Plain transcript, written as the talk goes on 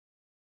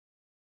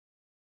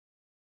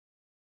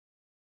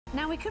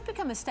Now, we could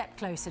become a step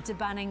closer to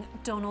banning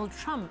Donald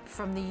Trump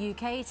from the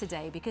UK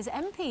today, because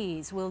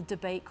MPs will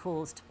debate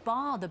calls to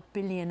bar the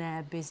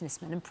billionaire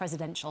businessman and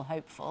presidential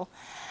hopeful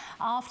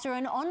after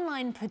an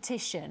online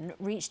petition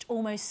reached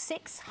almost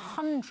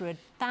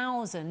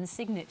 600,000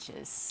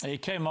 signatures.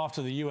 It came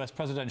after the US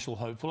presidential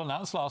hopeful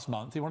announced last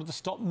month he wanted to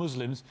stop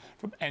Muslims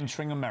from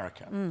entering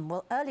America.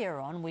 Well, earlier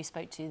on, we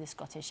spoke to the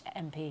Scottish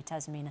MP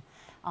Tasmina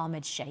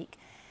Ahmed-Sheikh.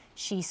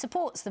 She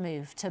supports the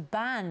move to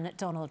ban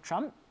Donald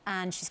Trump,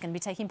 and she's going to be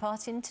taking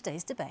part in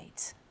today's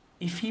debate.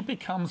 If he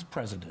becomes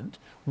president,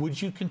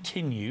 would you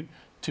continue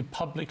to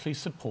publicly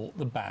support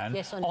the ban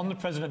on the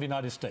President of the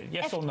United States?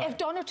 Yes or no? If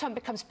Donald Trump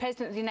becomes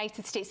President of the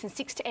United States and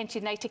seeks to enter the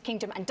United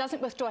Kingdom and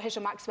doesn't withdraw his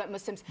remarks about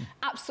Muslims,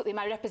 absolutely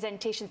my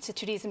representation to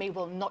Theresa May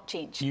will not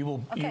change.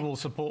 You will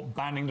support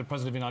banning the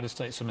President of the United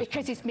States from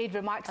because he's made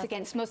remarks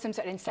against Muslims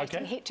that are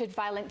inciting hatred,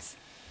 violence.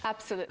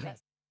 Absolutely.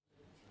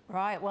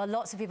 Right, well,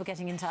 lots of people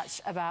getting in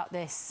touch about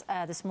this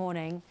this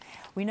morning.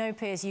 We know,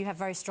 Piers, you have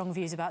very strong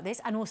views about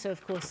this, and also,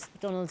 of course,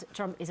 Donald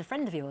Trump is a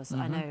friend of yours,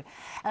 I know.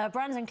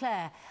 Brandon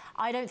Clare,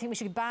 I don't think we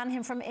should ban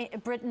him from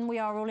Britain. We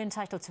are all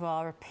entitled to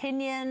our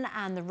opinion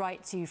and the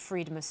right to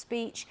freedom of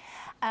speech.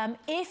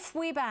 If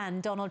we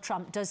ban Donald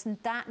Trump,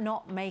 doesn't that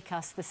not make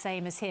us the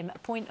same as him? A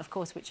point, of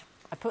course, which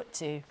I put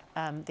to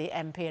the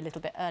MP a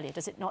little bit earlier.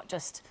 Does it not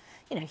just,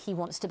 you know, he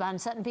wants to ban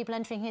certain people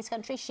entering his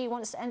country, she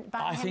wants to ban him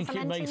from entering his country? I think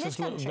it makes us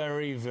look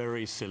very,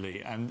 very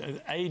silly.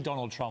 And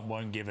Donald Trump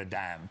won't give a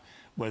damn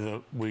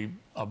whether we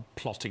are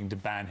plotting to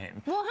ban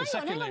him. Well,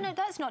 hang on, no,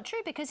 that's not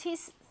true, because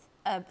he's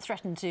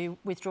threatened to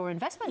withdraw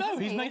investment. No,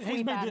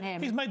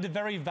 he's made the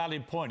very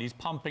valid point. He's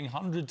pumping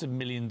hundreds of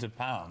millions of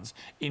pounds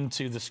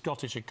into the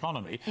Scottish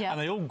economy, and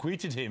they all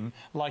greeted him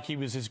like he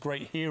was this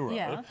great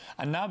hero.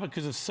 And now,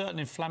 because of certain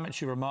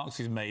inflammatory remarks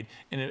he's made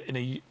in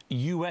a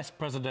US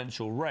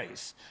presidential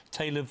race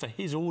tailored for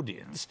his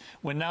audience,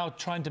 we're now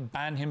trying to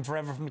ban him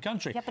forever from the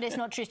country. Yeah, but it's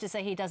not true to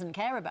say he doesn't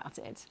care about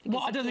it.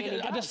 Well, I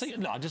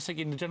just think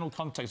in the general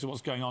context of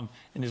what's going on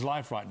in his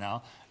life right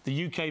now,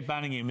 the UK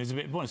banning him is a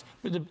bit pointless.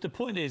 But the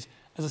point is,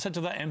 as I said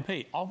to that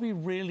MP, are we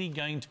really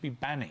going to be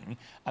banning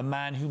a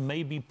man who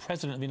may be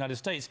president of the United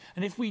States?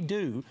 And if we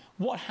do,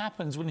 what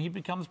happens when he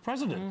becomes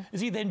president?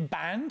 Is he then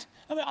banned?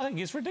 I mean, I think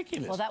it's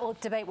ridiculous. Well,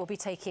 that debate will be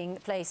taking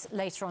place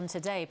later on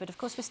today, but of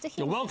course we're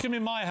sticking... You're welcome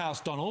in my house,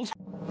 Donald.